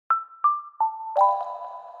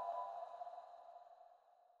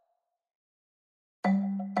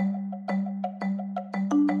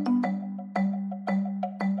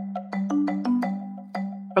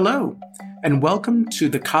Hello, and welcome to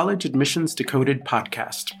the College Admissions Decoded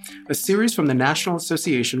podcast, a series from the National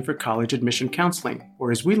Association for College Admission Counseling,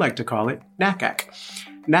 or as we like to call it, NACAC.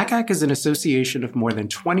 NACAC is an association of more than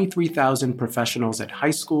 23,000 professionals at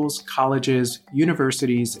high schools, colleges,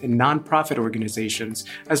 universities, and nonprofit organizations,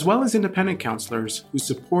 as well as independent counselors who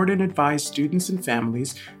support and advise students and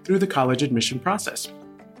families through the college admission process.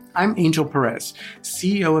 I'm Angel Perez,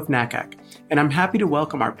 CEO of NACAC, and I'm happy to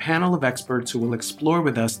welcome our panel of experts who will explore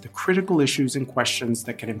with us the critical issues and questions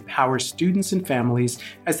that can empower students and families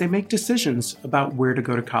as they make decisions about where to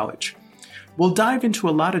go to college. We'll dive into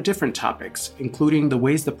a lot of different topics, including the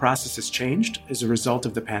ways the process has changed as a result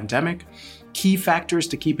of the pandemic, key factors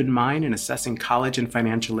to keep in mind in assessing college and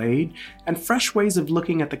financial aid, and fresh ways of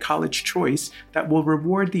looking at the college choice that will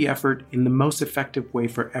reward the effort in the most effective way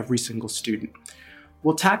for every single student.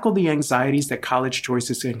 We'll tackle the anxieties that college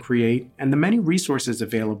choices can create and the many resources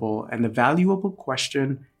available and the valuable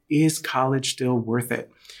question, is college still worth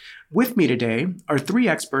it? With me today are three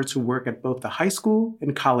experts who work at both the high school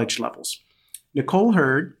and college levels. Nicole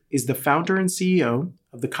Hurd is the founder and CEO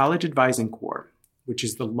of the College Advising Corps, which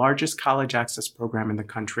is the largest college access program in the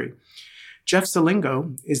country. Jeff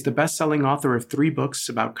Selingo is the best-selling author of 3 books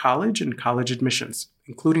about college and college admissions,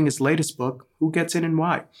 including his latest book, Who Gets In and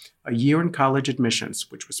Why? A Year in College Admissions,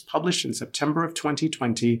 which was published in September of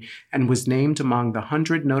 2020 and was named among the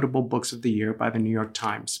 100 notable books of the year by the New York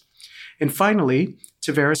Times. And finally,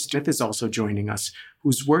 Tavera Smith is also joining us,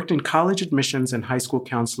 who's worked in college admissions and high school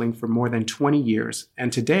counseling for more than 20 years.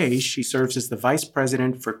 And today, she serves as the Vice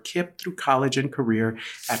President for KIPP through College and Career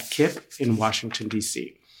at KIPP in Washington,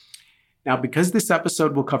 D.C. Now, because this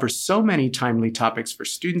episode will cover so many timely topics for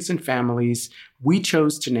students and families, we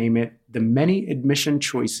chose to name it The Many Admission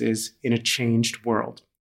Choices in a Changed World.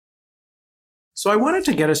 So I wanted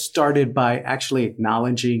to get us started by actually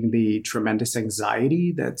acknowledging the tremendous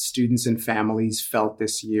anxiety that students and families felt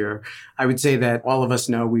this year. I would say that all of us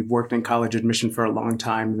know, we've worked in college admission for a long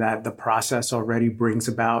time, that the process already brings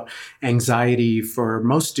about anxiety for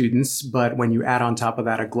most students. But when you add on top of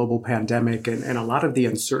that a global pandemic and a lot of the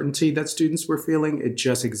uncertainty that students were feeling, it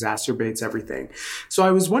just exacerbates everything. So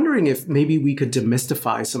I was wondering if maybe we could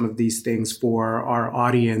demystify some of these things for our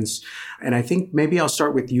audience. And I think maybe I'll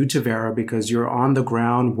start with you, Tavera, because you're on the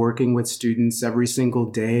ground working with students every single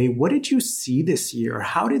day. What did you see this year?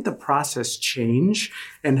 How did the process change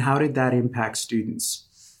and how did that impact students?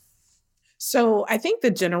 So I think the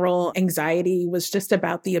general anxiety was just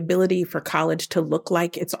about the ability for college to look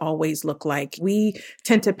like it's always looked like. We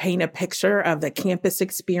tend to paint a picture of the campus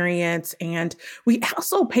experience, and we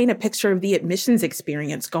also paint a picture of the admissions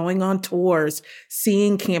experience, going on tours,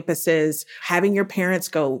 seeing campuses, having your parents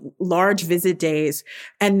go, large visit days.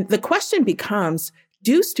 And the question becomes,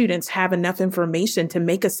 do students have enough information to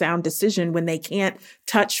make a sound decision when they can't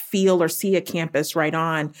touch, feel, or see a campus right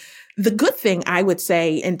on? The good thing, I would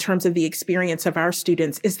say, in terms of the experience of our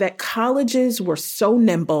students is that colleges were so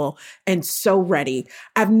nimble and so ready.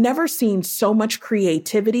 I've never seen so much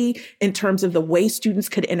creativity in terms of the way students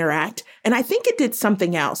could interact. And I think it did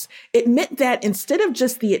something else. It meant that instead of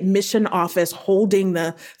just the admission office holding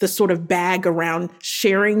the sort of bag around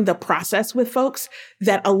sharing the process with folks,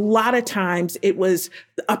 that a lot of times it was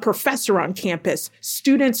a professor on campus,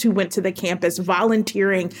 students who went to the campus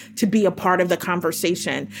volunteering to be a part of the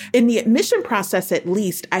conversation. In the admission process, at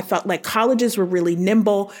least, I felt like colleges were really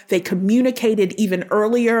nimble. They communicated even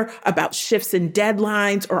earlier about shifts in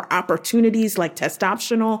deadlines or opportunities like test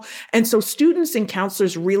optional. And so students and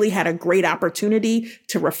counselors really had a great opportunity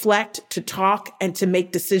to reflect, to talk, and to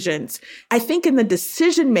make decisions. I think in the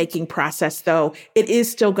decision-making process, though, it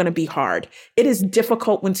is still going to be hard. It is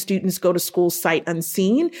difficult when students go to school sight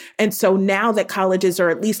unseen. And so now that colleges are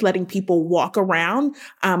at least letting people walk around,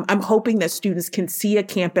 I'm hoping that students can see a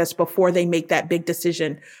campus before they make that big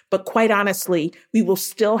decision. But quite honestly, we will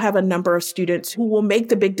still have a number of students who will make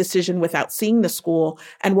the big decision without seeing the school.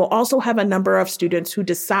 And we'll also have a number of students who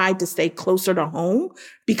decide to stay closer to home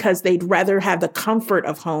because they'd rather have the comfort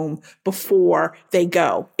of home before they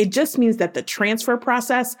go. It just means that the transfer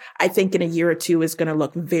process, I think in a year or two, is going to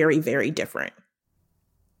look very, very different.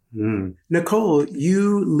 Nicole,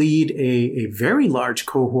 you lead a very large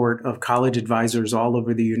cohort of college advisors all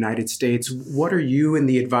over the United States. What are you and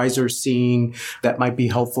the advisors seeing that might be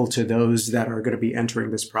helpful to those that are going to be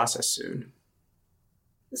entering this process soon?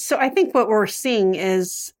 So I think what we're seeing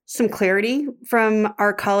is some clarity from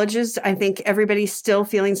our colleges. I think everybody's still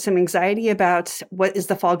feeling some anxiety about what is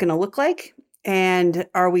the fall going to look like. And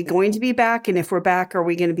are we going to be back? And if we're back, are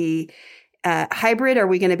we going to be hybrid? Are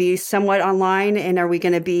we going to be somewhat online? And are we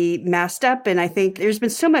going to be masked up? And I think there's been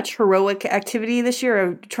so much heroic activity this year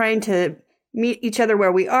of trying to meet each other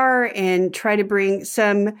where we are and try to bring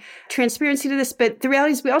some transparency to this. But the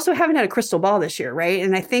reality is we also haven't had a crystal ball this year, right?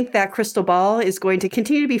 And I think that crystal ball is going to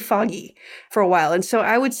continue to be foggy for a while. And so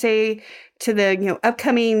I would say to the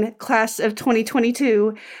upcoming class of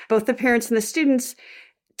 2022, both the parents and the students,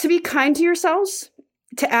 to be kind to yourselves,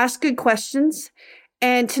 to ask good questions,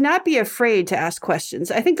 and to not be afraid to ask questions.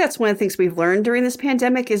 I think that's one of the things we've learned during this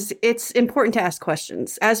pandemic is it's important to ask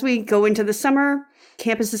questions. As we go into the summer,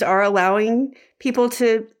 campuses are allowing people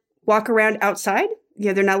to walk around outside.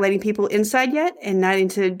 They're not letting people inside yet and not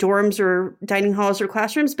into dorms or dining halls or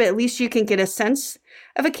classrooms, but at least you can get a sense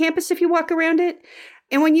of a campus if you walk around it.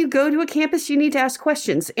 And when you go to a campus, you need to ask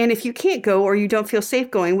questions. And if you can't go or you don't feel safe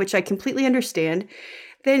going, which I completely understand,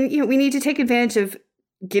 then we need to take advantage of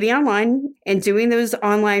getting online and doing those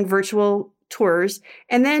online virtual tours.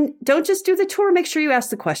 And then don't just do the tour, make sure you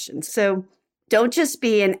ask the questions. So don't just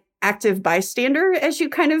be an active bystander as you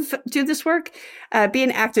kind of do this work, be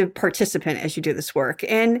an active participant as you do this work.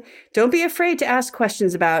 And don't be afraid to ask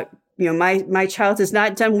questions about, my child has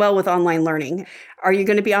not done well with online learning. Are you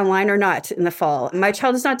going to be online or not in the fall? My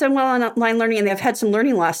child has not done well on online learning and they've had some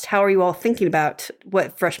learning loss. How are you all thinking about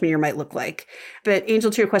what freshman year might look like? But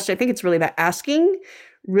Angel, to your question, I think it's really about asking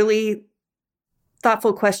really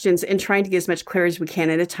thoughtful questions and trying to get as much clarity as we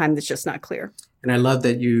can at a time that's just not clear. And I love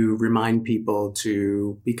that you remind people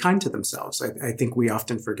to be kind to themselves. I think we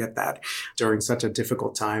often forget that during such a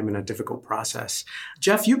difficult time and a difficult process.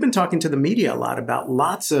 Jeff, you've been talking to the media a lot about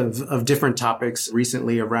lots of different topics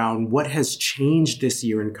recently around what has changed this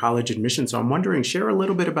year in college admissions. So I'm wondering, share a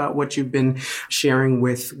little bit about what you've been sharing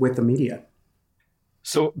with the media.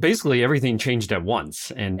 So basically everything changed at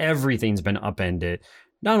once and everything's been upended,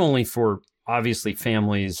 not only for obviously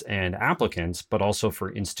families and applicants, but also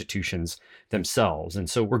for institutions themselves. And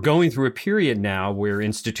so we're going through a period now where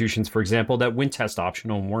institutions, for example, that went test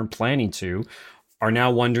optional and weren't planning to, are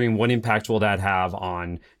now wondering what impact will that have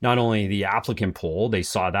on not only the applicant pool, they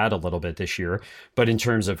saw that a little bit this year, but in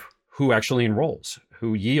terms of who actually enrolls,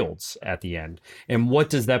 who yields at the end, and what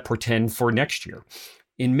does that portend for next year?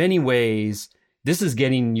 In many ways, this is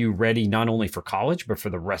getting you ready not only for college, but for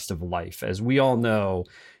the rest of life. As we all know,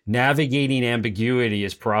 navigating ambiguity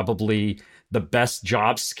is probably the best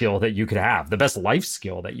job skill that you could have, the best life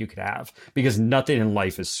skill that you could have, because nothing in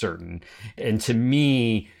life is certain. And to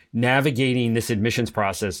me, navigating this admissions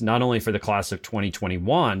process, not only for the class of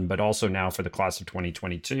 2021, but also now for the class of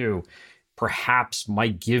 2022, perhaps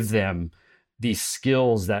might give them these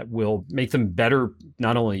skills that will make them better,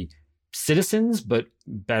 not only citizens, but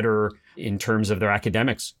better in terms of their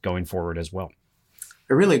academics going forward as well.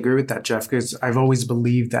 I really agree with that, Jeff, because I've always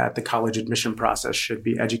believed that the college admission process should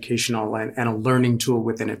be educational and a learning tool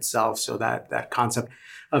within itself. So that concept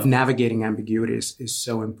of navigating ambiguity is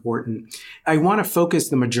so important. I want to focus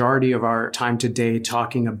the majority of our time today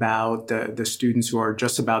talking about the students who are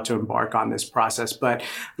just about to embark on this process. But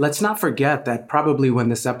let's not forget that probably when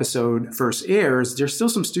this episode first airs, there's still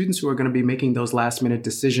some students who are going to be making those last minute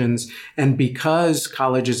decisions. And because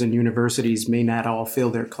colleges and universities may not all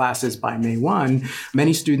fill their classes by May 1,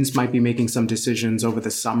 many students might be making some decisions over the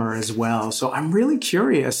summer as well. So I'm really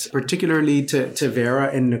curious, particularly to Vera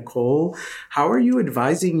and Nicole, how are you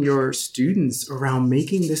advising your students around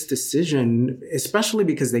making this decision, especially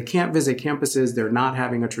because they can't visit campuses, they're not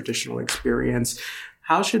having a traditional experience?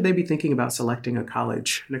 How should they be thinking about selecting a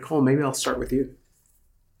college? Nicole, maybe I'll start with you.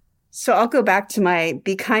 So I'll go back to my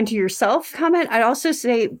be kind to yourself comment. I'd also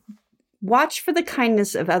say watch for the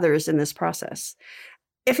kindness of others in this process.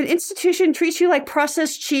 If an institution treats you like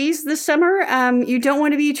processed cheese this summer, you don't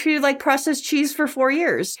want to be treated like processed cheese for 4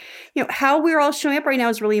 years. How we're all showing up right now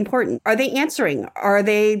is really important. Are they answering? Are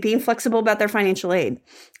they being flexible about their financial aid?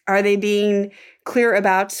 Are they being clear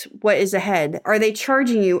about what is ahead? Are they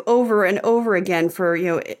charging you over and over again for,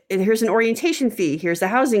 here's an orientation fee, here's a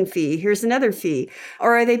housing fee, here's another fee?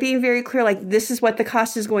 Or are they being very clear, like, this is what the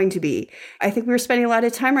cost is going to be? I think we're spending a lot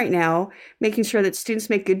of time right now making sure that students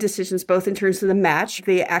make good decisions, both in terms of the match,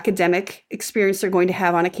 the academic experience they're going to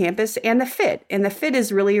have on a campus, and the fit. And the fit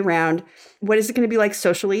is really around, what is it going to be like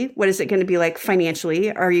socially? What is it going to be like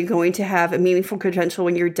financially? Are you going to have a meaningful credential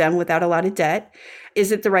when you're done without a lot of debt?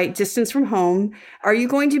 Is it the right distance from home? Are you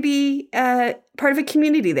going to be part of a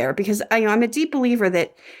community there? Because I'm a deep believer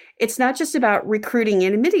that it's not just about recruiting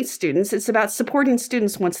and admitting students. It's about supporting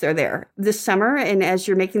students once they're there. This summer, and as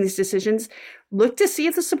you're making these decisions, look to see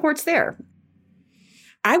if the support's there.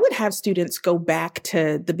 I would have students go back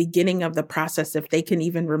to the beginning of the process if they can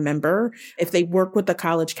even remember, if they work with the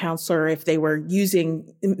college counselor, if they were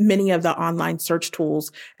using many of the online search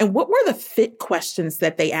tools, and what were the fit questions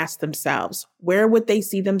that they asked themselves? Where would they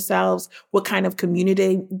see themselves? What kind of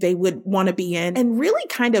community they would want to be in? And really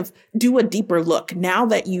kind of do a deeper look. Now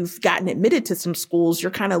that you've gotten admitted to some schools,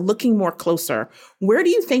 you're kind of looking more closer. Where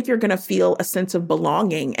do you think you're going to feel a sense of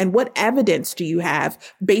belonging? And what evidence do you have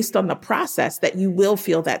based on the process that you will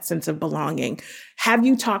feel that sense of belonging? Have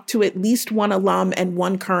you talked to at least one alum and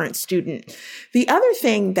one current student? The other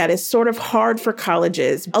thing that is sort of hard for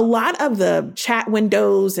colleges, a lot of the chat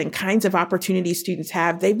windows and kinds of opportunities students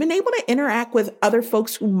have, they've been able to interact with other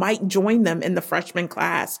folks who might join them in the freshman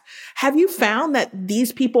class. Have you found that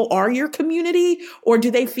these people are your community, or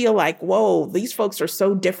do they feel like, whoa, these folks are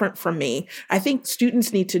so different from me? I think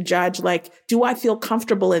students need to judge, like, do I feel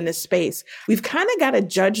comfortable in this space? We've kind of got to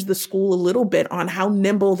judge the school a little bit on how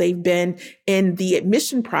nimble they've been in the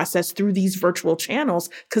admission process through these virtual channels,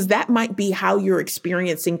 because that might be how you're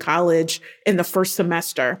experiencing college in the first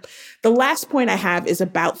semester. The last point I have is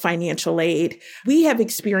about financial aid. We have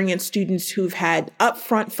experienced students who've had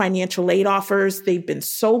upfront financial aid offers. They've been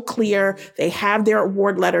so clear. They have their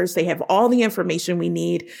award letters. They have all the information we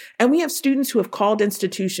need. And we have students who have called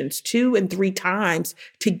institutions 2 and 3 times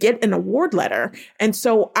to get an award letter. And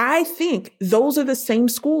so I think those are the same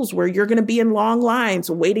schools where you're going to be in long lines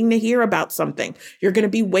waiting to hear about something. You're going to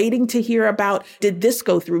be waiting to hear about, did this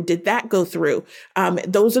go through? Did that go through?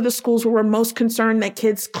 Those are the schools where we're most concerned that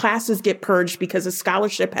kids' classes get purged because a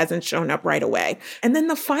scholarship hasn't shown up right away. And then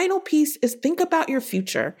the final piece is think about your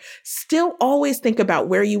future. Still always think about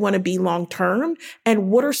where you want to be long term and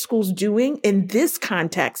what are schools doing in this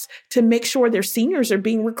context to make sure their seniors are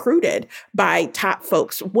being recruited by top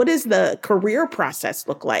folks. What does the career process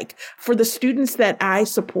look like? For the students that I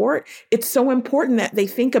support, it's so important that they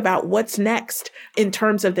think about what's next in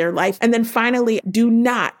terms of their life. And then finally, do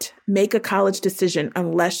not make a college decision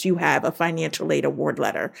unless you have a financial aid award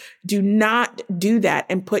letter. Do not do that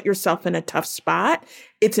and put yourself in a tough spot.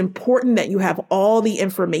 It's important that you have all the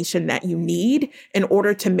information that you need in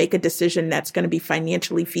order to make a decision that's going to be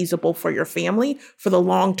financially feasible for your family for the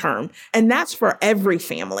long term. And that's for every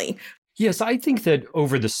family. Yes, I think that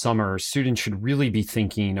over the summer, students should really be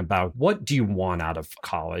thinking about what do you want out of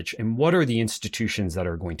college and what are the institutions that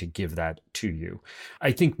are going to give that to you.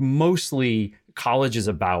 I think mostly college is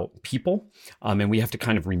about people, and we have to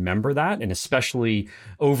kind of remember that. And especially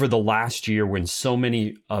over the last year when so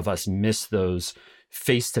many of us miss those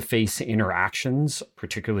face-to-face interactions,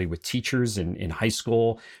 particularly with teachers in high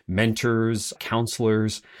school, mentors,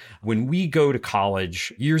 counselors. When we go to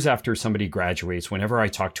college, years after somebody graduates, whenever I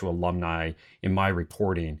talk to alumni in my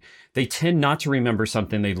reporting, they tend not to remember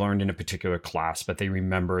something they learned in a particular class, but they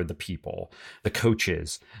remember the people, the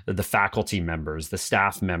coaches, the faculty members, the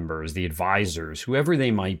staff members, the advisors, whoever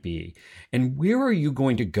they might be. And where are you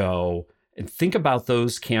going to go and think about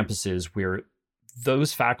those campuses where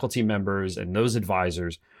those faculty members and those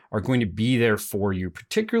advisors are going to be there for you,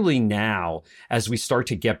 particularly now as we start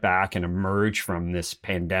to get back and emerge from this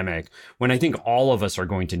pandemic, when I think all of us are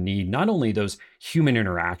going to need not only those human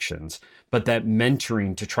interactions, but that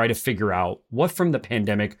mentoring to try to figure out what from the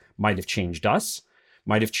pandemic might have changed us,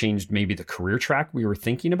 might have changed maybe the career track we were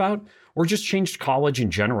thinking about, or just changed college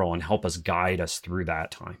in general and help us guide us through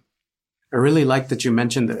that time. I really like that you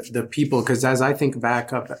mentioned the people, because as I think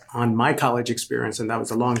back up on my college experience, and that was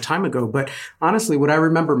a long time ago, but honestly, what I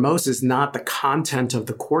remember most is not the content of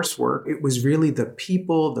the coursework. It was really the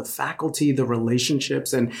people, the faculty, the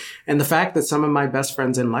relationships, and the fact that some of my best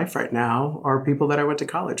friends in life right now are people that I went to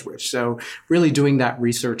college with. So really doing that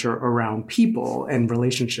research around people and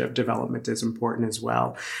relationship development is important as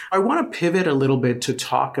well. I want to pivot a little bit to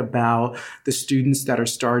talk about the students that are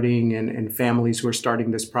starting and families who are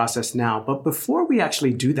starting this process now. But before we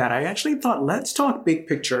actually do that, I actually thought, let's talk big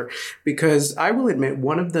picture, because I will admit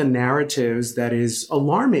one of the narratives that is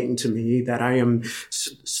alarming to me that I am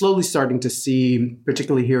slowly starting to see,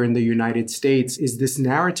 particularly here in the United States, is this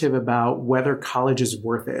narrative about whether college is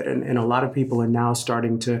worth it. And a lot of people are now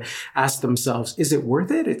starting to ask themselves, is it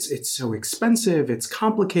worth it? It's so expensive. It's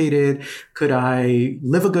complicated. Could I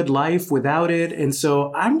live a good life without it? And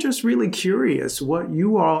so I'm just really curious what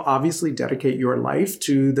you all obviously dedicate your life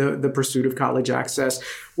to the pursuit of college access.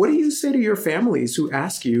 What do you say to your families who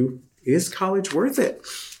ask you, is college worth it?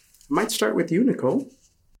 I might start with you, Nicole.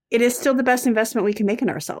 It is still the best investment we can make in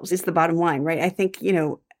ourselves, is the bottom line, right? I think,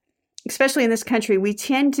 especially in this country, we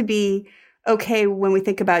tend to be okay when we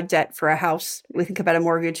think about debt for a house, we think about a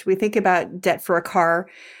mortgage, we think about debt for a car.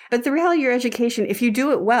 But the reality of your education, if you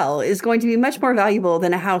do it well, is going to be much more valuable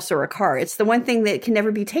than a house or a car. It's the one thing that can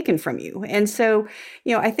never be taken from you. And so,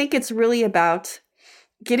 I think it's really about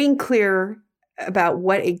getting clear about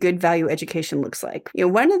what a good value education looks like.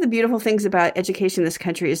 One of the beautiful things about education in this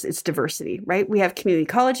country is its diversity, right? We have community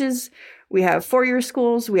colleges, we have four-year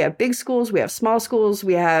schools, we have big schools, we have small schools,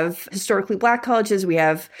 we have historically Black colleges, we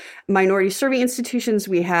have minority serving institutions,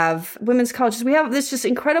 we have women's colleges. We have this just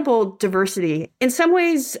incredible diversity. In some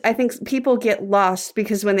ways, I think people get lost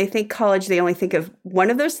because when they think college, they only think of one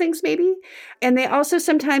of those things maybe. And they also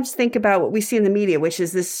sometimes think about what we see in the media, which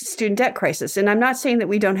is this student debt crisis. And I'm not saying that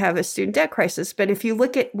we don't have a student debt crisis, but if you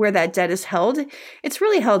look at where that debt is held, it's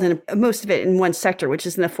really held in most of it in one sector, which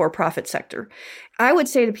is in the for-profit sector. I would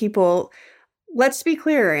say to people, let's be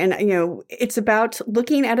clear. And, it's about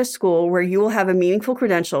looking at a school where you will have a meaningful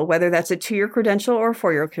credential, whether that's a 2-year credential or a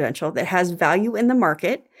 4-year credential that has value in the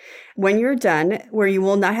market when you're done, where you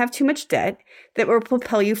will not have too much debt that will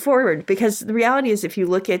propel you forward. Because the reality is, if you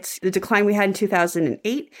look at the decline we had in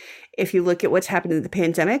 2008, if you look at what's happened in the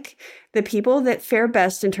pandemic, the people that fare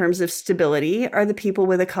best in terms of stability are the people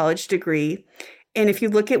with a college degree. And if you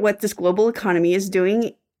look at what this global economy is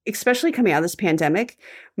doing, especially coming out of this pandemic,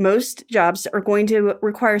 most jobs are going to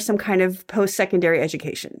require some kind of post-secondary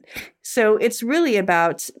education. So it's really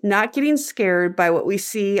about not getting scared by what we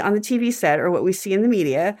see on the TV set or what we see in the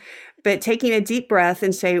media, but taking a deep breath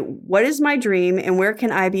and say, what is my dream and where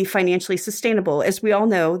can I be financially sustainable? As we all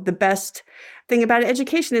know, the best thing about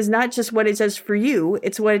education is not just what it does for you,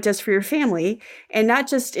 it's what it does for your family, and not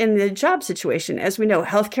just in the job situation. As we know,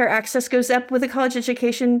 healthcare access goes up with a college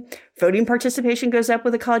education, voting participation goes up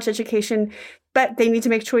with a college education, but they need to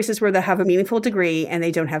make choices where they have a meaningful degree and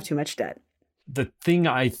they don't have too much debt. The thing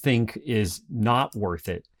I think is not worth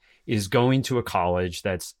it is going to a college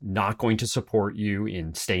that's not going to support you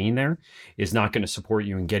in staying there, is not going to support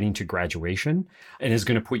you in getting to graduation, and is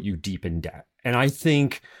going to put you deep in debt. And I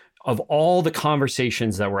think of all the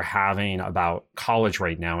conversations that we're having about college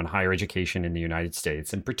right now and higher education in the United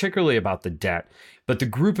States, and particularly about the debt, but the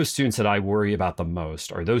group of students that I worry about the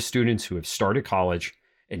most are those students who have started college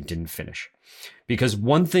and didn't finish. Because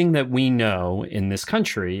one thing that we know in this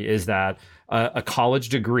country is that a college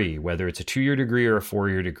degree, whether it's a 2-year degree or a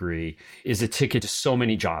 4-year degree, is a ticket to so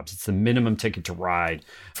many jobs. It's the minimum ticket to ride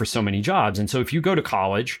for so many jobs. And so if you go to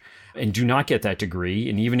college and do not get that degree,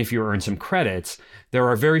 and even if you earn some credits, there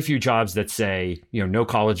are very few jobs that say, no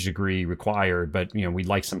college degree required, but, we'd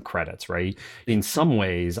like some credits, right? In some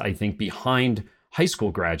ways, I think behind high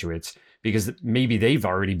school graduates, because maybe they've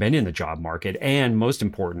already been in the job market, and most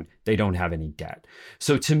important, they don't have any debt.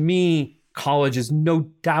 So to me, college is no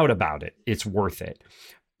doubt about it. It's worth it.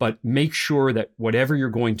 But make sure that whatever you're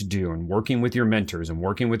going to do and working with your mentors and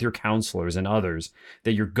working with your counselors and others,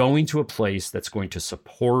 that you're going to a place that's going to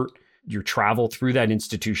support your travel through that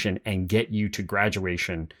institution and get you to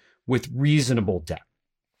graduation with reasonable debt.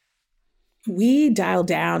 We dial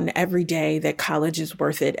down every day that college is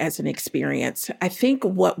worth it as an experience. I think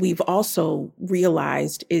what we've also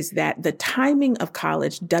realized is that the timing of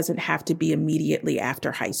college doesn't have to be immediately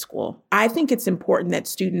after high school. I think it's important that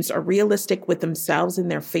students are realistic with themselves and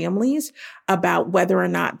their families about whether or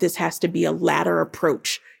not this has to be a ladder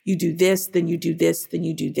approach. You do this, then you do this, then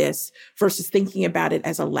you do this, versus thinking about it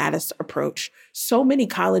as a lattice approach. So many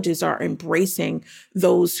colleges are embracing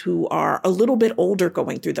those who are a little bit older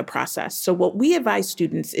going through the process. So what we advise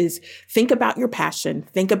students is think about your passion,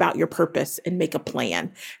 think about your purpose, and make a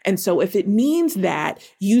plan. And so if it means that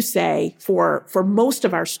you say for most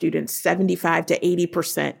of our students, 75 to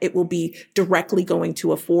 80%, it will be directly going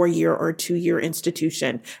to a 4-year or 2-year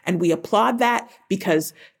institution. And we applaud that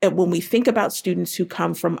because when we think about students who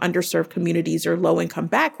come from underserved communities or low-income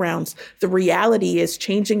backgrounds, the reality is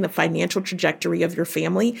changing the financial trajectory of your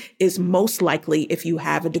family is most likely if you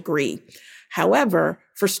have a degree. However,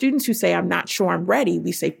 for students who say, I'm not sure I'm ready,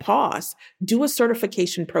 we say pause, do a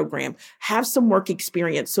certification program, have some work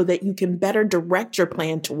experience so that you can better direct your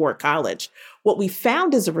plan toward college. What we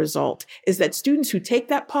found as a result is that students who take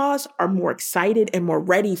that pause are more excited and more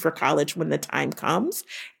ready for college when the time comes.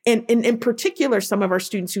 And in particular, some of our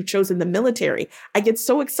students who've chosen the military, I get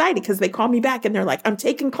so excited because they call me back and they're like, I'm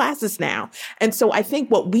taking classes now. And so I think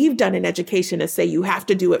what we've done in education is say you have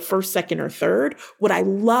to do it first, second, or third. What I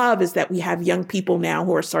love is that we have young people now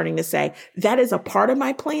who are starting to say, that is a part of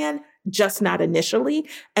my plan, just not initially.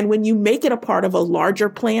 And when you make it a part of a larger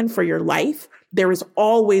plan for your life, there is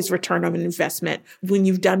always return on an investment when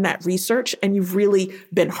you've done that research and you've really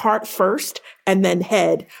been heart first and then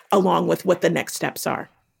head along with what the next steps are.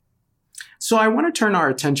 So I want to turn our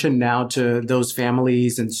attention now to those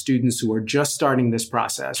families and students who are just starting this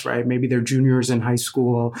process, right? Maybe they're juniors in high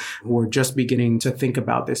school who are just beginning to think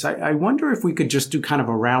about this. I wonder if we could just do kind of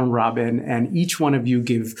a round robin and each one of you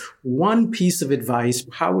give one piece of advice.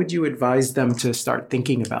 How would you advise them to start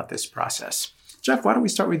thinking about this process? Jeff, why don't we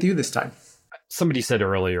start with you this time? Somebody said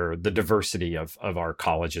earlier, the diversity of our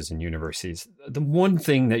colleges and universities. The one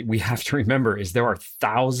thing that we have to remember is there are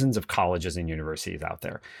thousands of colleges and universities out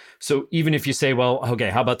there. So even if you say, well, okay,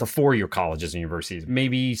 how about the four-year colleges and universities?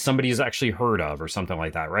 Maybe somebody has actually heard of or something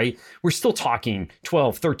like that, right? We're still talking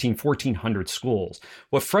 12, 13, 1,400 schools.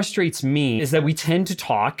 What frustrates me is that we tend to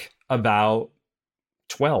talk about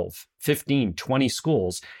 12, 15, 20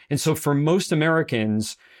 schools. And so for most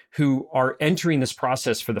Americans who are entering this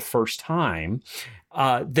process for the first time,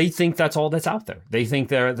 they think that's all that's out there. They think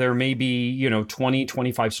there may be, 20,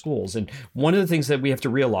 25 schools. And one of the things that we have to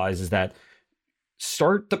realize is that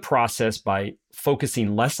start the process by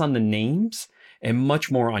focusing less on the names and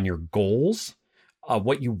much more on your goals,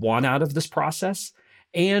 what you want out of this process,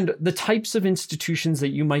 and the types of institutions that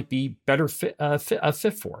you might be better fit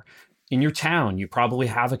for. In your town, you probably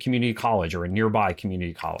have a community college or a nearby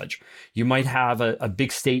community college. You might have a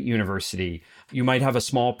big state university. You might have a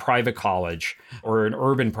small private college or an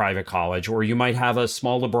urban private college, or you might have a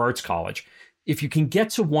small liberal arts college. If you can get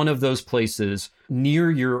to one of those places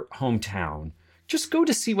near your hometown, just go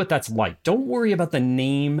to see what that's like. Don't worry about the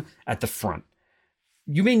name at the front.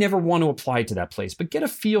 You may never want to apply to that place, but get a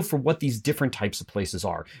feel for what these different types of places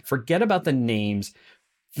are. Forget about the names.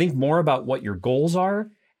 Think more about what your goals are,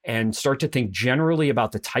 and start to think generally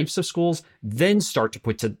about the types of schools, then start to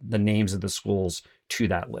put the names of the schools to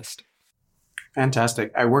that list.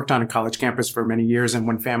 Fantastic. I worked on a college campus for many years, and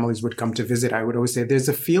when families would come to visit, I would always say, there's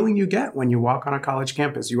a feeling you get when you walk on a college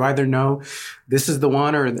campus. You either know this is the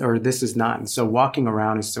one or this is not. And so walking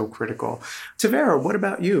around is so critical. Tavera, what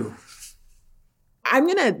about you? I'm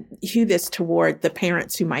going to hew this toward the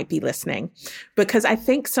parents who might be listening, because I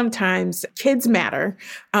think sometimes kids matter,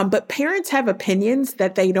 but parents have opinions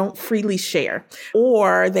that they don't freely share,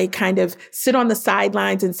 or they kind of sit on the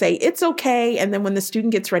sidelines and say, it's okay. And then when the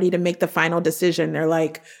student gets ready to make the final decision, they're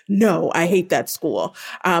like, no, I hate that school.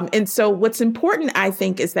 And so what's important, I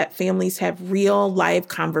think, is that families have real live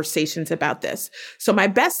conversations about this. So my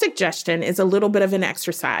best suggestion is a little bit of an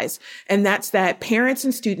exercise, and that's that parents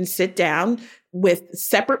and students sit down with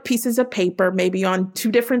separate pieces of paper, maybe on two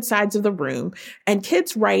different sides of the room. And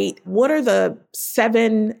kids write, what are the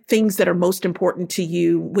 7 things that are most important to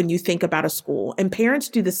you when you think about a school? And parents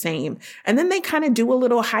do the same. And then they kind of do a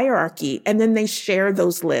little hierarchy, and then they share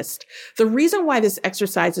those lists. The reason why this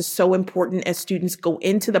exercise is so important as students go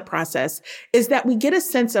into the process is that we get a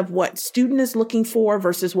sense of what student is looking for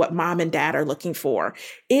versus what mom and dad are looking for.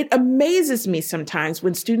 It amazes me sometimes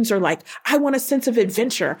when students are like, I want a sense of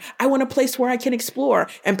adventure. I want a place where I can explore.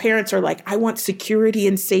 And parents are like, I want security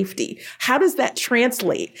and safety. How does that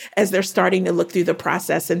translate as they're starting to look through the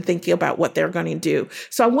process and thinking about what they're going to do?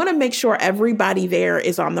 So I want to make sure everybody there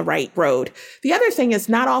is on the right road. The other thing is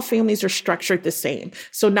not all families are structured the same.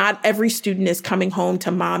 So not every student is coming home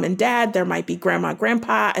to mom and dad. There might be grandma,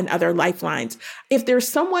 grandpa, and other lifelines. If there's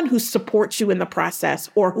someone who supports you in the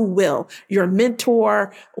process, or who will, your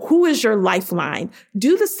mentor, who is your lifeline,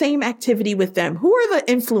 do the same activity with them. Who are the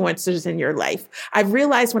influencers in your life? I've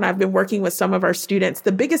realized when I've been working with some of our students,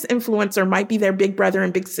 the biggest influencer might be their big brother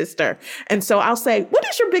and big sister. And so I'll say, what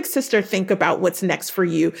does your big sister think about what's next for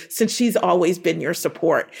you, since she's always been your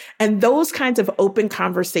support? And those kinds of open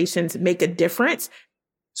conversations make a difference.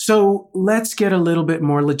 So let's get a little bit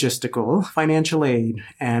more logistical. Financial aid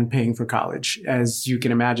and paying for college. As you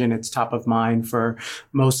can imagine, it's top of mind for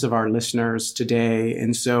most of our listeners today.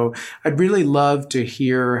 And so I'd really love to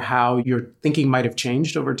hear how your thinking might have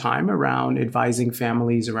changed over time around advising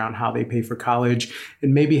families around how they pay for college,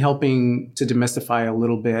 and maybe helping to demystify a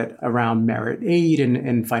little bit around merit aid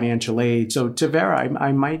and financial aid. So Tavera,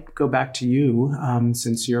 I might go back to you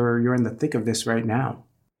since you're in the thick of this right now.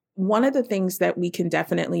 One of the things that we can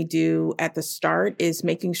definitely do at the start is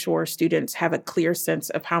making sure students have a clear sense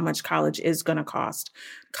of how much college is going to cost.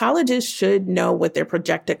 Colleges should know what their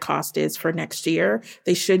projected cost is for next year.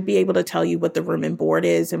 They should be able to tell you what the room and board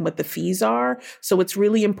is and what the fees are. So it's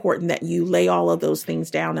really important that you lay all of those things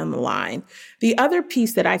down on the line. The other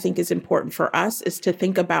piece that I think is important for us is to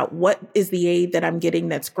think about, what is the aid that I'm getting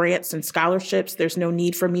that's grants and scholarships? There's no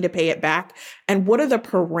need for me to pay it back. And what are the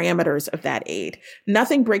parameters of that aid?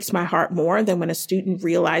 Nothing breaks my heart more than when a student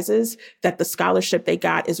realizes that the scholarship they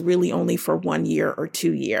got is really only for 1 year or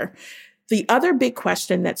 2 years. The other big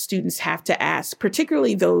question that students have to ask,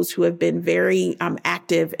 particularly those who have been very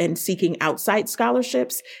active in seeking outside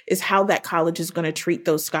scholarships, is how that college is going to treat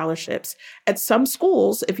those scholarships. At some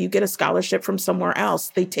schools, if you get a scholarship from somewhere else,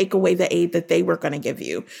 they take away the aid that they were going to give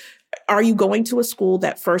you. Are you going to a school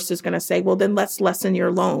that first is going to say, well, then let's lessen your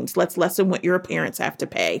loans. Let's lessen what your parents have to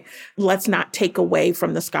pay. Let's not take away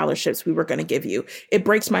from the scholarships we were going to give you. It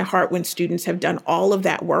breaks my heart when students have done all of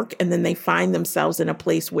that work and then they find themselves in a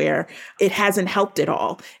place where it hasn't helped at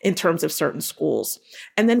all in terms of certain schools.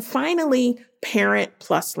 And then finally, Parent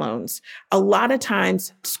Plus loans. A lot of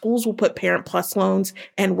times schools will put Parent Plus loans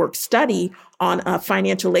and work study on a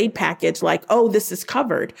financial aid package like, oh, this is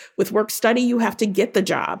covered. With work study, you have to get the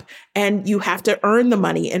job and you have to earn the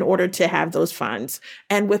money in order to have those funds.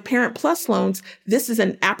 And with Parent Plus loans, this is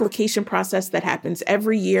an application process that happens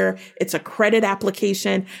every year. It's a credit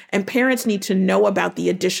application and parents need to know about the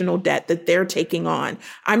additional debt that they're taking on.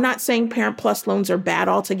 I'm not saying Parent Plus loans are bad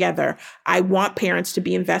altogether. I want parents to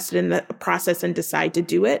be invested in the process and decide to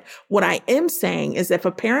do it. What I am saying is if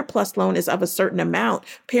a Parent Plus loan is of a certain amount,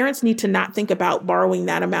 parents need to not think about borrowing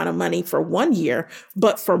that amount of money for 1 year,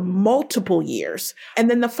 but for multiple years. And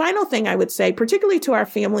then the final thing I would say, particularly to our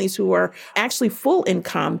families who are actually full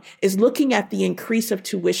income, is looking at the increase of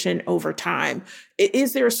tuition over time.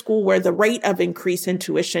 Is there a school where the rate of increase in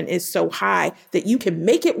tuition is so high that you can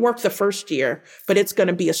make it work the first year, but it's going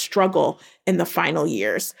to be a struggle in the final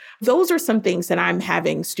years? Those are some things that I'm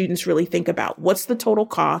having students really think about. What's the total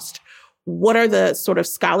cost? What are the sort of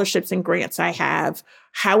scholarships and grants I have?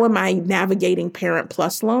 How am I navigating Parent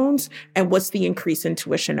Plus loans? And what's the increase in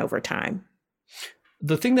tuition over time?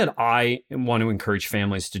 The thing that I want to encourage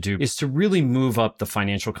families to do is to really move up the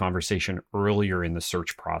financial conversation earlier in the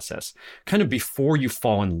search process, kind of before you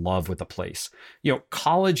fall in love with a place.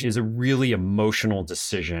 College is a really emotional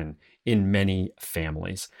decision in many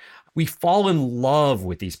families. We fall in love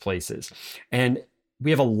with these places and we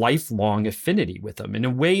have a lifelong affinity with them in a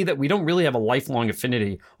way that we don't really have a lifelong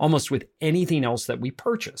affinity almost with anything else that we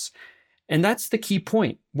purchase. And that's the key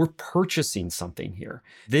point. We're purchasing something here.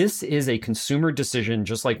 This is a consumer decision,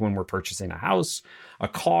 just like when we're purchasing a house, a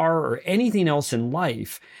car, or anything else in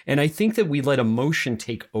life. And I think that we let emotion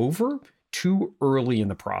take over too early in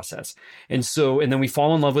the process. And then we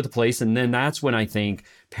fall in love with the place. And then that's when I think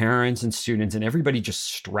parents and students and everybody just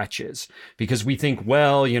stretches because we think,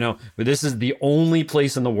 well, this is the only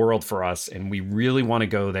place in the world for us. And we really want to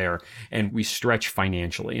go there and we stretch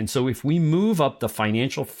financially. And so if we move up the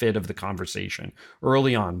financial fit of the conversation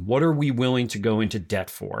early on, what are we willing to go into debt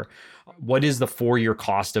for? What is the 4-year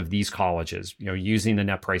cost of these colleges, using the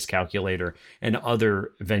net price calculator and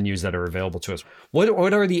other venues that are available to us?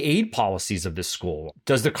 What are the aid policies of this school?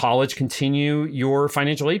 Does the college continue your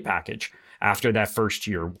financial aid package after that first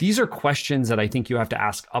year? These are questions that I think you have to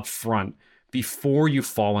ask up front before you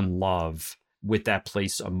fall in love with that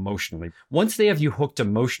place emotionally. Once they have you hooked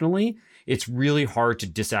emotionally, it's really hard to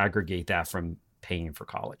disaggregate that from paying for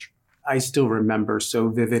college. I still remember so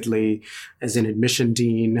vividly as an admission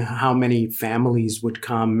dean how many families would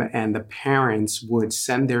come and the parents would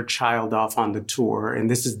send their child off on the tour. And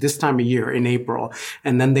this is this time of year in April.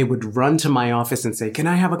 And then they would run to my office and say, can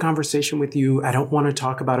I have a conversation with you? I don't want to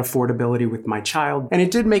talk about affordability with my child. And it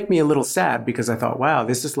did make me a little sad because I thought, wow,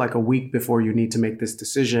 this is like a week before you need to make this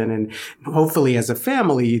decision. And hopefully as a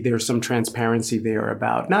family, there's some transparency there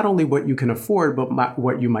about not only what you can afford, but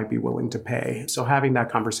what you might be willing to pay. So having that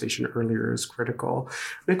conversation earlier is critical.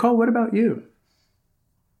 Nicole, what about you?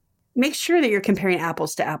 Make sure that you're comparing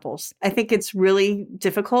apples to apples. I think it's really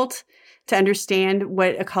difficult to understand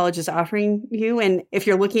what a college is offering you. And if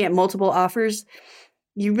you're looking at multiple offers,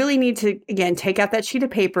 you really need to, again, take out that sheet of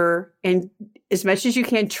paper and as much as you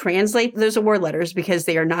can translate those award letters because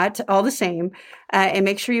they are not all the same and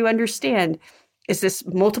make sure you understand. Is this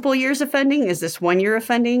multiple years of funding? Is this 1 year of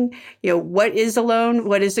funding? What is a loan?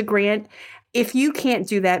 What is a grant? If you can't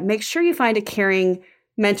do that, make sure you find a caring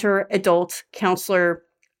mentor, adult, counselor,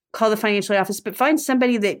 call the financial aid office, but find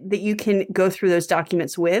somebody that you can go through those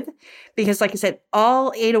documents with. Because like I said,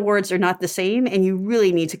 all 8 awards are not the same, and you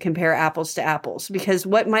really need to compare apples to apples because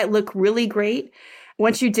what might look really great,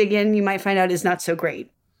 once you dig in, you might find out is not so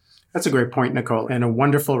great. That's a great point, Nicole, and a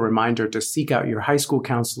wonderful reminder to seek out your high school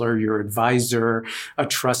counselor, your advisor, a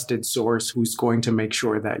trusted source who's going to make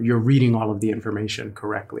sure that you're reading all of the information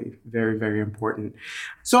correctly. Very, very important.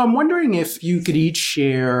 So I'm wondering if you could each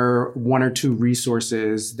share 1 or 2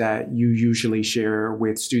 resources that you usually share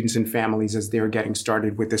with students and families as they're getting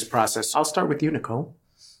started with this process. I'll start with you, Nicole.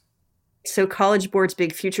 So College Board's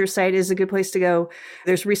Big Future site is a good place to go.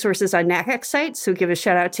 There's resources on NACAC's site. So give a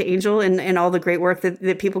shout out to Angel and all the great work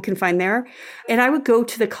that people can find there. And I would go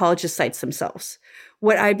to the college's sites themselves.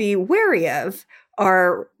 What I'd be wary of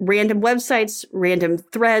are random websites, random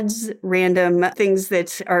threads, random things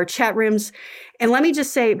that are chat rooms. And let me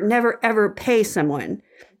just say, never ever pay someone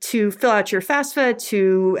to fill out your FAFSA,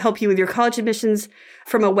 to help you with your college admissions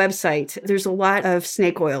from a website. There's a lot of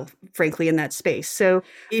snake oil, frankly, in that space. So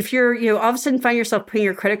if you're, all of a sudden find yourself putting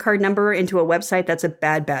your credit card number into a website, that's a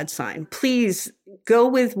bad sign. Please go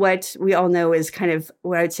with what we all know is kind of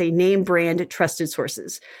what I would say name brand trusted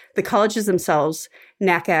sources. The colleges themselves,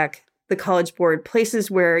 NACAC, the College Board,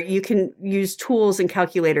 places where you can use tools and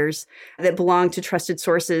calculators that belong to trusted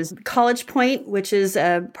sources. College Point, which is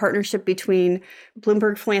a partnership between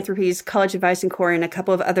Bloomberg Philanthropies, College Advising Corps, and a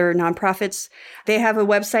couple of other nonprofits. They have a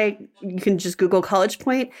website. You can just Google College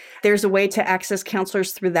Point. There's a way to access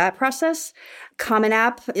counselors through that process. Common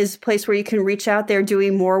App is a place where you can reach out. They're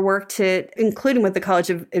doing more work to, including with the College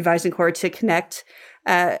Advising Corps, to connect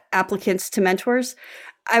applicants to mentors.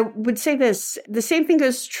 I would say this, the same thing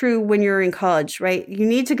goes true when you're in college, right? You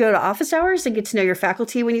need to go to office hours and get to know your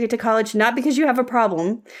faculty when you get to college, not because you have a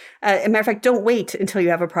problem. As a matter of fact, don't wait until you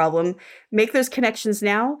have a problem. Make those connections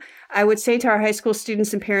now. I would say to our high school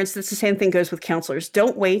students and parents, that's the same thing goes with counselors.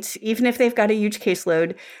 Don't wait, even if they've got a huge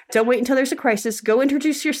caseload. Don't wait until there's a crisis. Go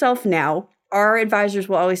introduce yourself now. Our advisors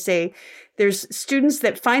will always say, there's students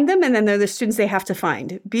that find them, and then there are the students they have to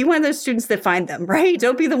find. Be one of those students that find them, right?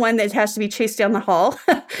 Don't be the one that has to be chased down the hall.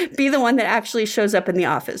 Be the one that actually shows up in the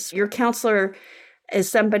office. Your counselor is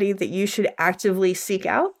somebody that you should actively seek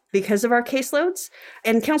out because of our caseloads.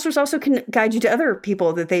 And counselors also can guide you to other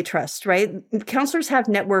people that they trust, right? Counselors have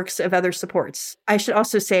networks of other supports. I should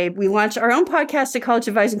also say we launched our own podcast at College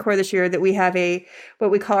Advising Corps this year that we have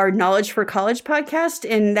what we call our Knowledge for College podcast.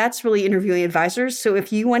 And that's really interviewing advisors. So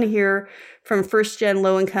if you want to hear from first-gen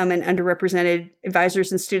low-income and underrepresented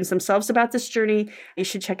advisors and students themselves about this journey, you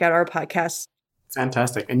should check out our podcast.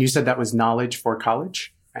 Fantastic. And you said that was Knowledge for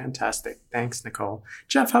College? Fantastic. Thanks, Nicole.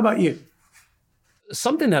 Jeff, how about you?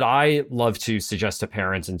 Something that I love to suggest to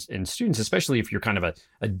parents and students, especially if you're kind of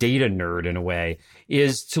a data nerd in a way,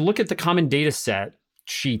 is to look at the common data set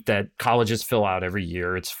sheet that colleges fill out every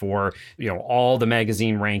year. It's for, all the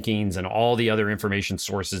magazine rankings and all the other information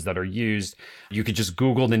sources that are used. You could just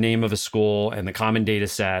Google the name of a school and the common data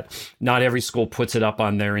set. Not every school puts it up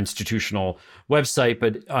on their institutional website,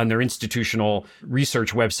 but on their institutional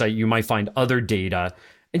research website, you might find other data.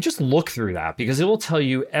 And just look through that because it will tell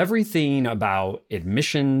you everything about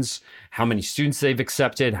admissions, how many students they've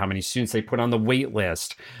accepted, how many students they put on the wait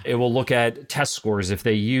list. It will look at test scores if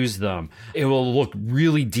they use them. It will look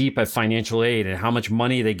really deep at financial aid and how much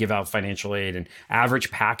money they give out financial aid and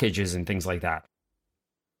average packages and things like that.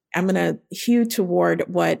 I'm going to hew toward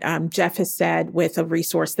what Jeff has said with a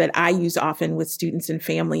resource that I use often with students and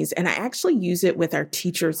families. And I actually use it with our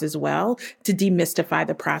teachers as well to demystify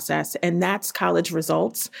the process. And that's College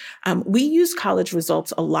Results. We use College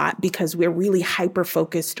Results a lot because we're really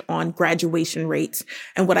hyper-focused on graduation rates.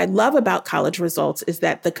 And what I love about College Results is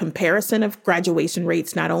that the comparison of graduation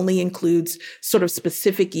rates not only includes sort of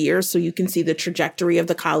specific years, so you can see the trajectory of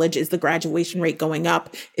the college. Is the graduation rate going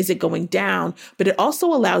up? Is it going down? But it also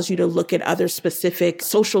allows you to look at other specific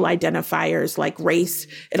social identifiers like race.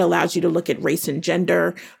 It allows you to look at race and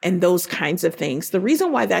gender and those kinds of things. The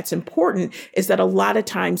reason why that's important is that a lot of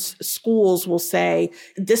times schools will say,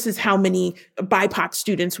 this is how many BIPOC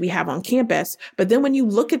students we have on campus. But then when you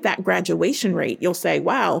look at that graduation rate, you'll say,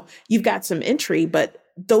 wow, you've got some entry, but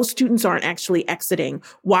those students aren't actually exiting.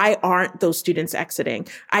 Why aren't those students exiting?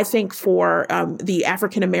 I think for the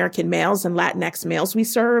African-American males and Latinx males we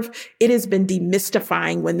serve, it has been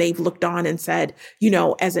demystifying when they've looked on and said,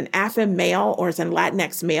 as an AFM male or as a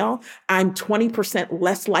Latinx male, I'm 20%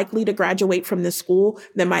 less likely to graduate from this school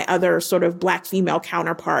than my other sort of Black female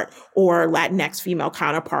counterpart or Latinx female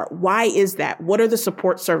counterpart. Why is that? What are the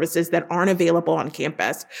support services that aren't available on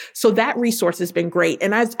campus? So that resource has been great.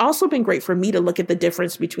 And it's also been great for me to look at the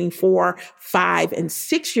difference between 4, 5, and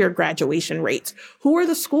 6-year graduation rates. Who are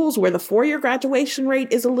the schools where the 4-year graduation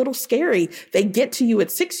rate is a little scary? They get to you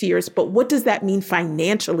at 6 years, but what does that mean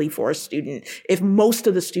financially for a student if most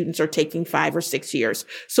of the students are taking 5 or 6 years?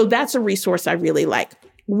 So that's a resource I really like.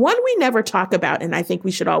 One we never talk about, and I think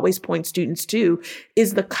we should always point students to,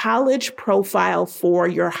 is the college profile for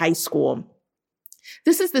your high school.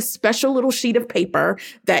 This is the special little sheet of paper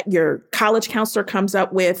that your college counselor comes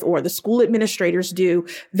up with or the school administrators do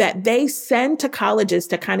that they send to colleges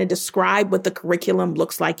to kind of describe what the curriculum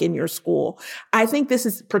looks like in your school. I think this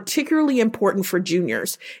is particularly important for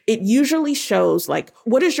juniors. It usually shows like,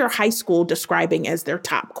 what is your high school describing as their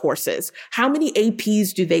top courses? How many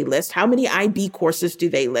APs do they list? How many IB courses do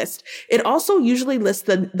they list? It also usually lists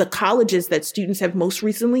the colleges that students have most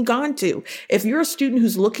recently gone to. If you're a student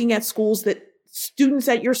who's looking at schools that students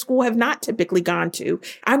at your school have not typically gone to,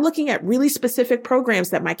 I'm looking at really specific programs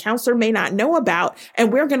that my counselor may not know about,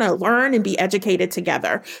 and we're going to learn and be educated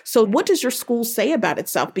together. So what does your school say about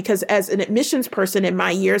itself? Because as an admissions person in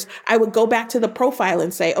my years, I would go back to the profile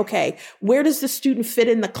and say, okay, where does the student fit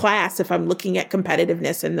in the class if I'm looking at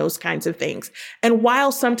competitiveness and those kinds of things? And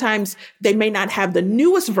while sometimes they may not have the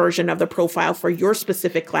newest version of the profile for your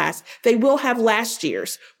specific class, they will have last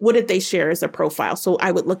year's. What did they share as a profile? So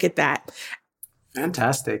I would look at that.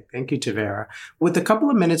 Fantastic. Thank you, Tavera. With the couple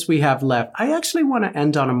of minutes we have left, I actually want to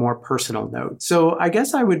end on a more personal note. So I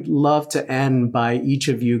guess I would love to end by each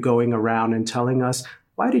of you going around and telling us,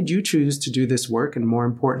 why did you choose to do this work? And more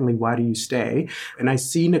importantly, why do you stay? And I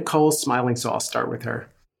see Nicole smiling, so I'll start with her.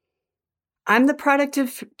 I'm the product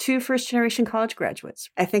of two first-generation college graduates.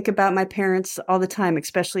 I think about my parents all the time,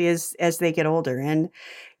 especially as they get older. And,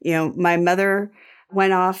 my mother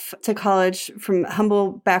went off to college from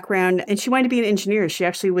humble background, and she wanted to be an engineer. She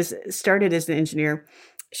actually was started as an engineer.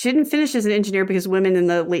 She didn't finish as an engineer because women in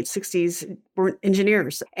the late 60s weren't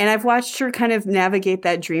engineers. And I've watched her kind of navigate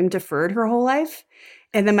that dream deferred her whole life.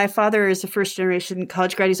 And then my father is a first-generation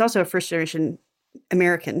college grad. He's also a first-generation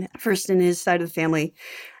American, first in his side of the family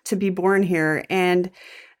to be born here. And,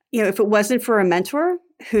 if it wasn't for a mentor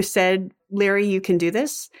who said, Larry, you can do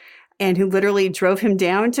this, and who literally drove him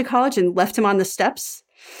down to college and left him on the steps,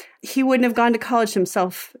 he wouldn't have gone to college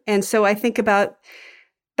himself. And so I think about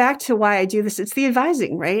back to why I do this. It's the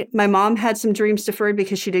advising, right? My mom had some dreams deferred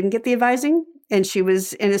because she didn't get the advising, and she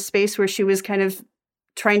was in a space where she was kind of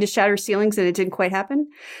trying to shatter ceilings and it didn't quite happen.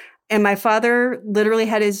 And my father literally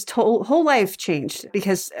had his whole life changed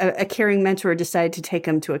because a caring mentor decided to take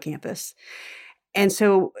him to a campus. And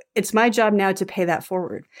so it's my job now to pay that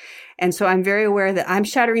forward. And so I'm very aware that I'm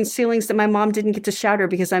shattering ceilings that my mom didn't get to shatter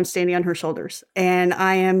because I'm standing on her shoulders. And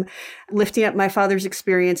I am lifting up my father's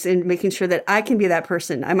experience and making sure that I can be that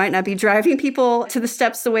person. I might not be driving people to the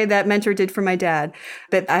steps the way that mentor did for my dad,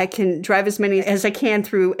 but I can drive as many as I can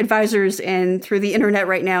through advisors and through the internet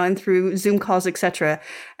right now and through Zoom calls, et cetera,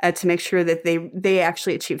 to make sure that they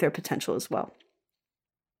actually achieve their potential as well.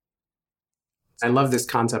 I love this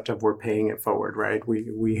concept of we're paying it forward, right?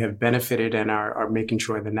 We have benefited and are making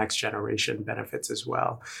sure the next generation benefits as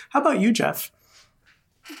well. How about you, Jeff?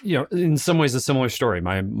 In some ways, a similar story.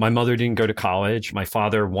 My mother didn't go to college. My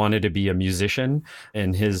father wanted to be a musician,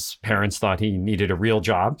 and his parents thought he needed a real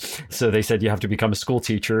job. So they said, you have to become a school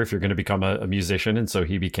teacher if you're going to become a musician. And so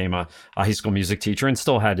he became a high school music teacher and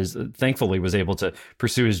still thankfully was able to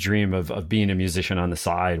pursue his dream of being a musician on the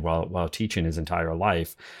side while teaching his entire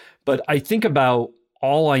life. But I think about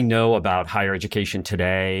all I know about higher education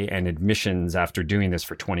today and admissions after doing this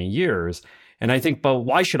for 20 years. And I think, but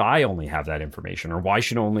why should I only have that information? Or why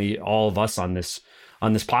should only all of us on this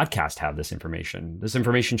podcast have this information? This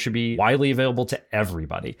information should be widely available to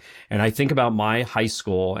everybody. And I think about my high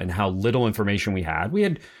school and how little information we had. We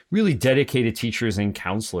had really dedicated teachers and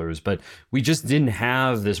counselors, but we just didn't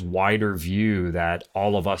have this wider view that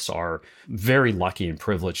all of us are very lucky and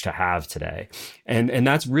privileged to have today. And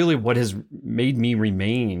that's really what has made me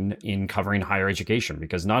remain in covering higher education,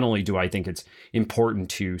 because not only do I think it's important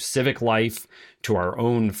to civic life, to our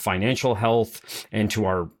own financial health, and to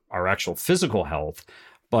our actual physical health,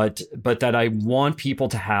 but that I want people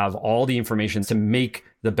to have all the information to make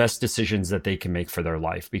the best decisions that they can make for their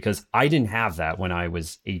life, because I didn't have that when I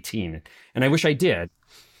was 18, and I wish I did.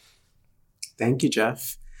 Thank you,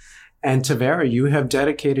 Jeff. And Tavera, you have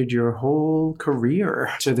dedicated your whole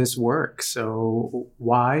career to this work. So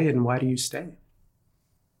why do you stay?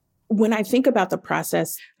 When I think about the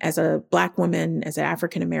process as a Black woman, as an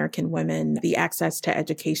African-American woman, the access to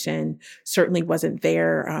education certainly wasn't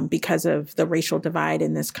there because of the racial divide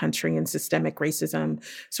in this country and systemic racism.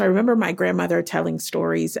 So I remember my grandmother telling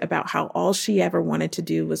stories about how all she ever wanted to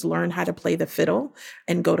do was learn how to play the fiddle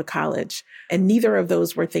and go to college. And neither of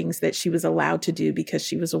those were things that she was allowed to do because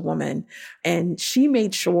she was a woman. And she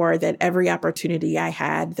made sure that every opportunity I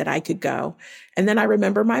had that I could go. And then I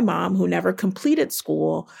remember my mom, who never completed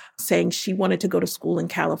school, saying she wanted to go to school in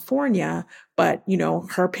California, but,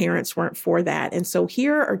 her parents weren't for that. And so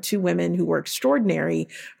here are two women who were extraordinary,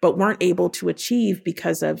 but weren't able to achieve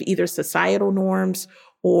because of either societal norms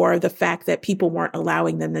or the fact that people weren't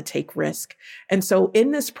allowing them to take risk. And so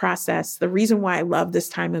in this process, the reason why I love this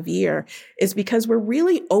time of year is because we're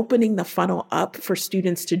really opening the funnel up for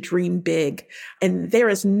students to dream big. And there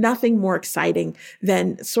is nothing more exciting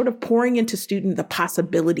than sort of pouring into students the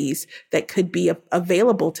possibilities that could be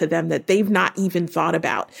available to them that they've not even thought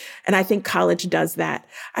about. And I think college does that.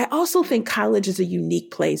 I also think college is a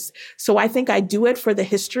unique place. So I think I do it for the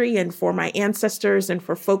history and for my ancestors and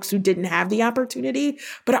for folks who didn't have the opportunity,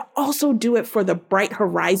 but I also do it for the bright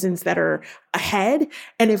horizons that are ahead.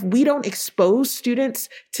 And if we don't expose students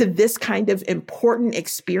to this kind of important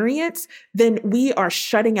experience, then we are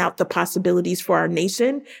shutting out the possibilities for our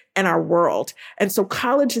nation and our world. And so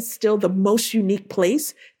college is still the most unique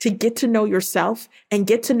place to get to know yourself and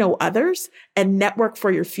get to know others and network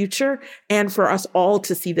for your future and for us all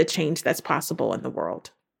to see the change that's possible in the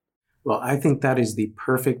world. Well, I think that is the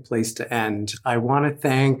perfect place to end. I want to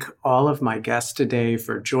thank all of my guests today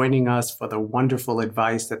for joining us, for the wonderful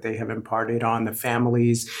advice that they have imparted on the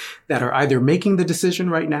families that are either making the decision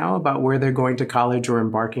right now about where they're going to college or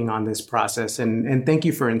embarking on this process. And thank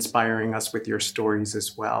you for inspiring us with your stories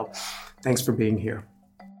as well. Thanks for being here.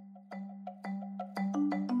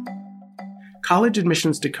 College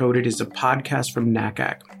Admissions Decoded is a podcast from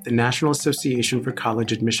NACAC, the National Association for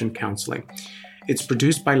College Admission Counseling. It's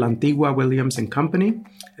produced by Lantigua Williams and Company,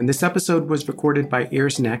 and this episode was recorded by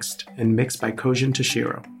Ears Next and mixed by Kojin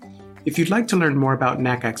Toshiro. If you'd like to learn more about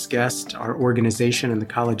NACAC's guest, our organization, and the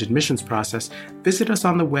college admissions process, visit us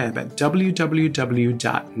on the web at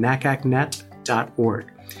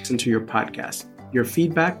www.nacacnet.org. Listen to your podcast. Your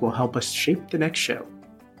feedback will help us shape the next show.